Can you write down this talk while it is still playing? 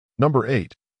Number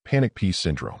 8. Panic Pea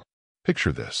Syndrome.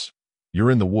 Picture this.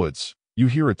 You're in the woods, you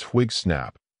hear a twig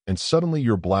snap, and suddenly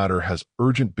your bladder has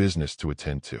urgent business to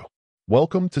attend to.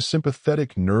 Welcome to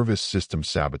sympathetic nervous system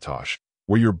sabotage,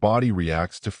 where your body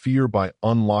reacts to fear by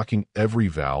unlocking every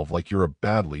valve like you're a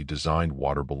badly designed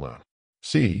water balloon.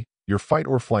 See, your fight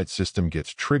or flight system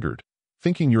gets triggered,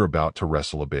 thinking you're about to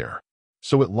wrestle a bear.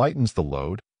 So it lightens the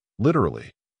load,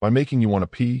 literally, by making you want to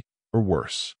pee, or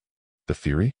worse. The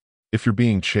theory? If you're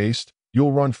being chased,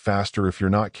 you'll run faster if you're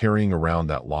not carrying around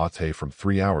that latte from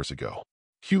 3 hours ago.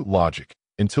 Cute logic,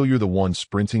 until you're the one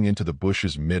sprinting into the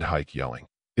bushes mid-hike yelling,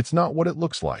 "It's not what it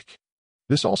looks like."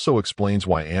 This also explains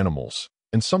why animals,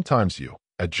 and sometimes you,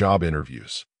 at job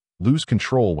interviews, lose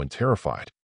control when terrified.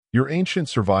 Your ancient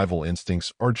survival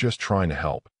instincts are just trying to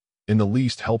help, in the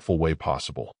least helpful way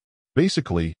possible.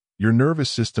 Basically, your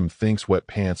nervous system thinks wet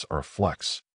pants are a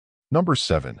flex. Number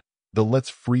 7. The let's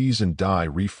freeze and die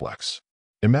reflex.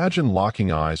 Imagine locking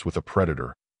eyes with a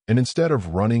predator, and instead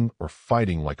of running or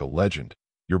fighting like a legend,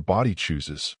 your body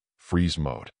chooses freeze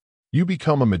mode. You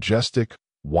become a majestic,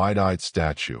 wide-eyed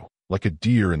statue, like a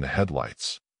deer in the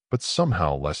headlights, but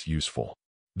somehow less useful.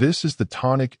 This is the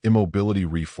tonic immobility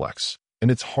reflex, and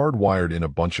it's hardwired in a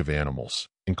bunch of animals,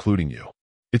 including you.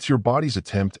 It's your body's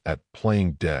attempt at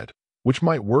playing dead, which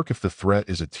might work if the threat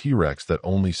is a T-Rex that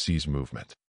only sees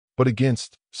movement. But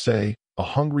against, say, a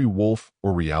hungry wolf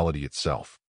or reality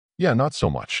itself, yeah, not so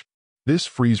much. This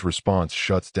freeze response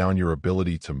shuts down your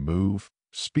ability to move,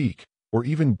 speak, or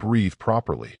even breathe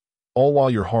properly, all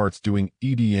while your heart's doing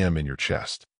EDM in your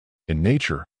chest. In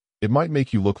nature, it might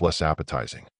make you look less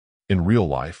appetizing. In real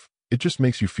life, it just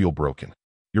makes you feel broken.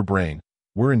 Your brain,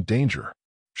 we're in danger.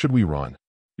 Should we run?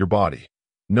 Your body,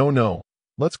 no,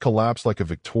 let's collapse like a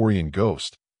Victorian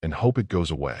ghost and hope it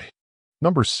goes away.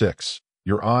 Number 6.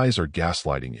 Your eyes are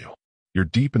gaslighting you. You're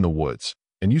deep in the woods,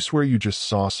 and you swear you just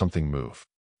saw something move.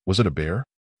 Was it a bear?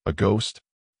 A ghost?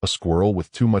 A squirrel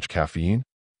with too much caffeine?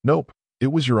 Nope, it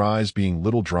was your eyes being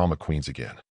little drama queens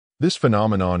again. This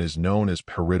phenomenon is known as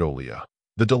pareidolia,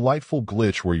 the delightful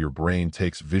glitch where your brain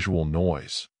takes visual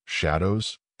noise,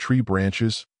 shadows, tree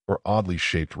branches, or oddly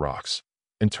shaped rocks,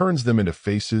 and turns them into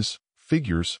faces,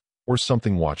 figures, or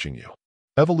something watching you.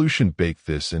 Evolution baked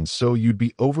this in so you'd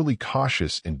be overly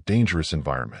cautious in dangerous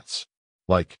environments.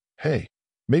 Like, hey,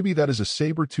 maybe that is a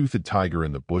saber-toothed tiger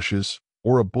in the bushes,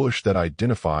 or a bush that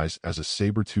identifies as a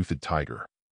saber-toothed tiger.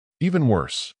 Even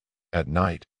worse, at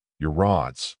night, your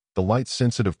rods, the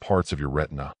light-sensitive parts of your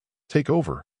retina, take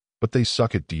over, but they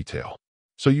suck at detail.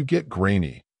 So you get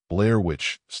grainy, Blair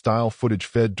Witch-style footage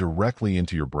fed directly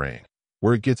into your brain,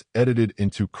 where it gets edited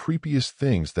into creepiest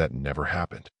things that never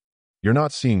happened. You're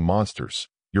not seeing monsters.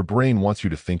 Your brain wants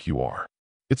you to think you are.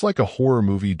 It's like a horror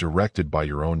movie directed by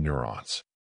your own neurons.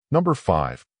 Number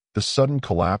 5. The sudden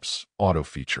collapse auto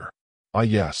feature. Ah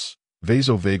yes,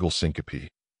 vasovagal syncope,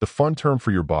 the fun term for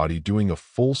your body doing a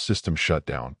full system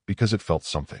shutdown because it felt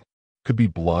something. Could be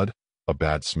blood, a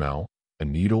bad smell, a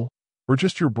needle, or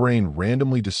just your brain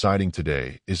randomly deciding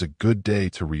today is a good day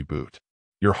to reboot.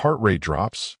 Your heart rate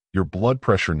drops, your blood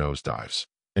pressure nosedives,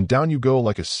 and down you go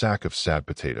like a sack of sad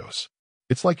potatoes.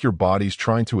 It's like your body's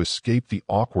trying to escape the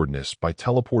awkwardness by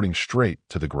teleporting straight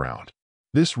to the ground.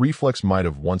 This reflex might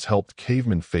have once helped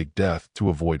cavemen fake death to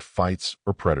avoid fights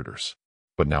or predators.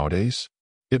 But nowadays,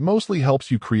 it mostly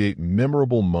helps you create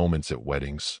memorable moments at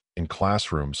weddings, in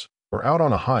classrooms, or out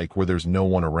on a hike where there's no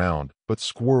one around but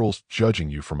squirrels judging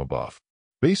you from above.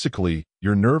 Basically,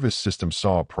 your nervous system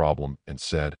saw a problem and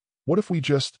said, what if we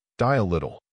just die a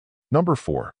little? Number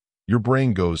 4. Your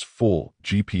brain goes full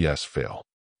GPS fail.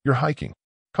 You're hiking,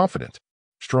 confident,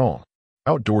 strong,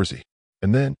 outdoorsy,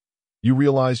 and then you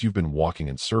realize you've been walking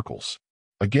in circles.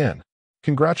 Again,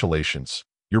 congratulations,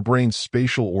 your brain's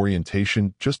spatial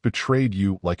orientation just betrayed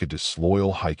you like a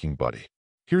disloyal hiking buddy.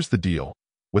 Here's the deal.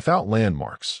 Without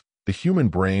landmarks, the human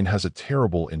brain has a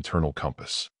terrible internal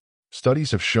compass.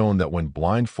 Studies have shown that when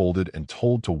blindfolded and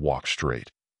told to walk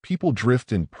straight, people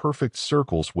drift in perfect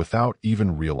circles without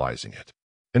even realizing it.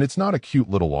 And it's not a cute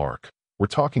little arc. We're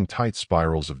talking tight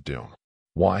spirals of doom.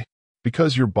 Why?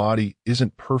 Because your body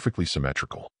isn't perfectly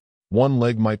symmetrical. One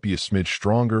leg might be a smidge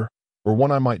stronger, or one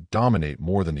eye might dominate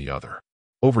more than the other.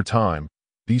 Over time,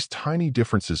 these tiny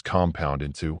differences compound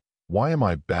into, why am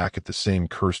I back at the same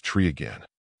cursed tree again?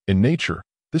 In nature,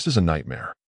 this is a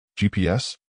nightmare.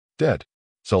 GPS? Dead.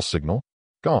 Cell signal?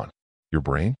 Gone. Your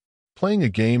brain? Playing a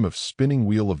game of spinning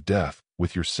wheel of death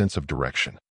with your sense of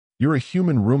direction. You're a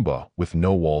human Roomba with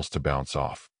no walls to bounce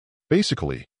off.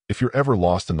 Basically, if you're ever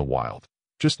lost in the wild,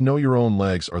 just know your own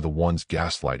legs are the ones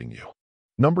gaslighting you.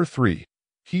 Number 3.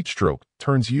 Heatstroke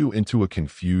turns you into a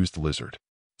confused lizard.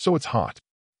 So it's hot.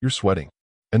 You're sweating.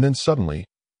 And then suddenly,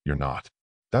 you're not.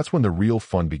 That's when the real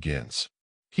fun begins.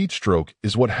 Heat stroke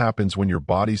is what happens when your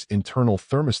body's internal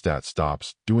thermostat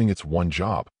stops doing its one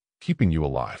job, keeping you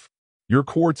alive. Your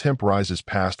core temp rises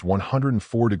past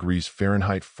 104 degrees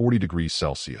Fahrenheit, 40 degrees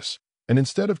Celsius, and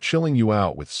instead of chilling you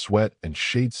out with sweat and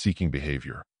shade-seeking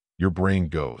behavior, your brain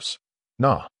goes,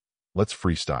 nah, let's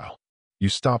freestyle. You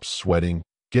stop sweating,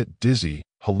 get dizzy,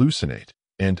 hallucinate,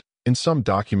 and, in some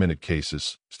documented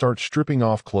cases, start stripping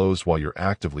off clothes while you're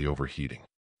actively overheating.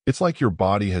 It's like your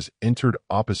body has entered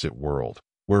opposite world,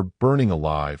 where burning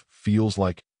alive feels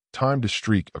like time to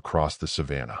streak across the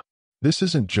savannah. This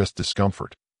isn't just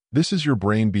discomfort. This is your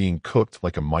brain being cooked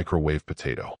like a microwave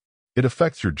potato. It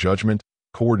affects your judgment,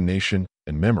 coordination,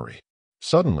 and memory.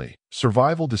 Suddenly,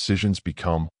 survival decisions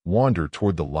wander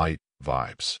toward the light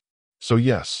vibes. So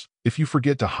yes, if you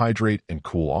forget to hydrate and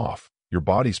cool off, your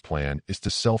body's plan is to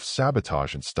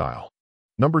self-sabotage in style.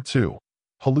 Number 2.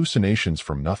 Hallucinations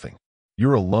from nothing.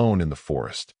 You're alone in the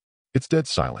forest. It's dead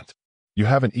silent. You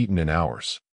haven't eaten in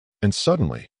hours. And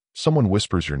suddenly, someone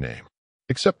whispers your name.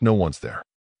 Except no one's there.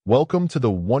 Welcome to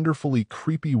the wonderfully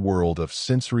creepy world of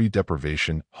sensory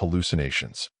deprivation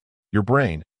hallucinations. Your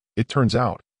brain, it turns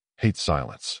out, hates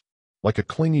silence. Like a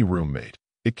clingy roommate,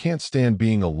 it can't stand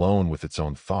being alone with its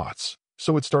own thoughts,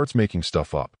 so it starts making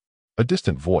stuff up. A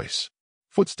distant voice,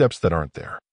 footsteps that aren't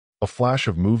there, a flash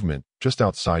of movement just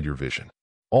outside your vision.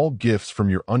 All gifts from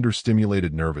your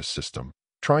understimulated nervous system,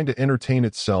 trying to entertain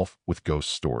itself with ghost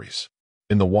stories.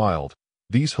 In the wild,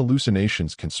 these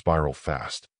hallucinations can spiral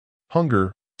fast.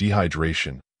 Hunger,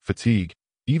 dehydration, fatigue,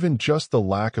 even just the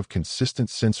lack of consistent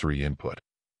sensory input,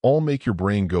 all make your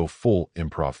brain go full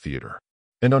improv theater.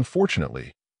 And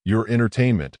unfortunately, your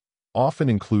entertainment often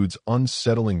includes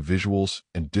unsettling visuals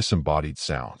and disembodied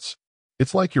sounds.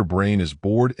 It's like your brain is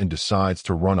bored and decides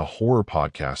to run a horror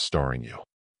podcast starring you.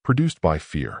 Produced by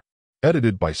fear.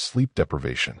 Edited by sleep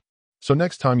deprivation. So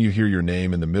next time you hear your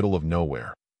name in the middle of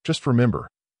nowhere, just remember,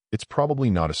 it's probably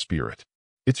not a spirit.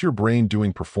 It's your brain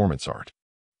doing performance art.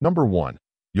 Number 1.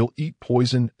 You'll eat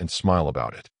poison and smile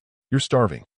about it. You're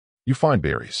starving. You find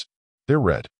berries. They're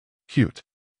red, cute,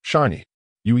 shiny.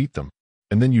 You eat them,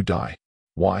 and then you die.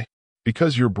 Why?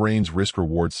 Because your brain's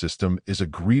risk-reward system is a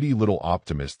greedy little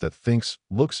optimist that thinks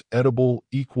looks edible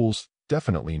equals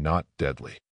definitely not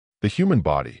deadly. The human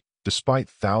body, despite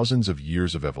thousands of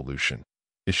years of evolution,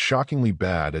 is shockingly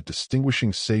bad at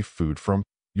distinguishing safe food from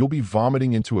you'll be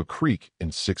vomiting into a creek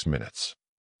in 6 minutes.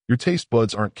 Your taste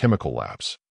buds aren't chemical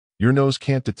labs. Your nose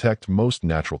can't detect most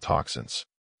natural toxins.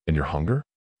 And your hunger?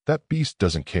 That beast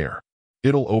doesn't care.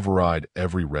 It'll override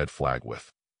every red flag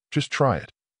with, just try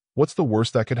it. What's the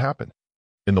worst that could happen?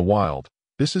 In the wild,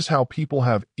 this is how people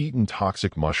have eaten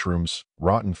toxic mushrooms,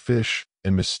 rotten fish,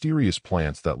 and mysterious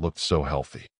plants that looked so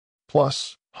healthy.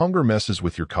 Plus, hunger messes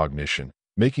with your cognition,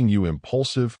 making you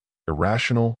impulsive,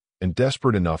 irrational, and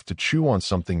desperate enough to chew on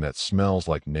something that smells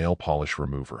like nail polish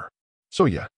remover. So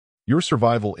yeah, your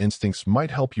survival instincts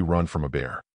might help you run from a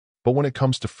bear. But when it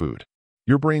comes to food,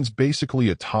 your brain's basically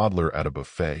a toddler at a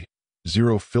buffet.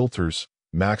 Zero filters,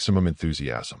 maximum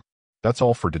enthusiasm. That's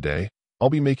all for today. I'll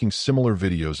be making similar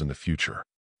videos in the future.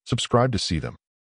 Subscribe to see them.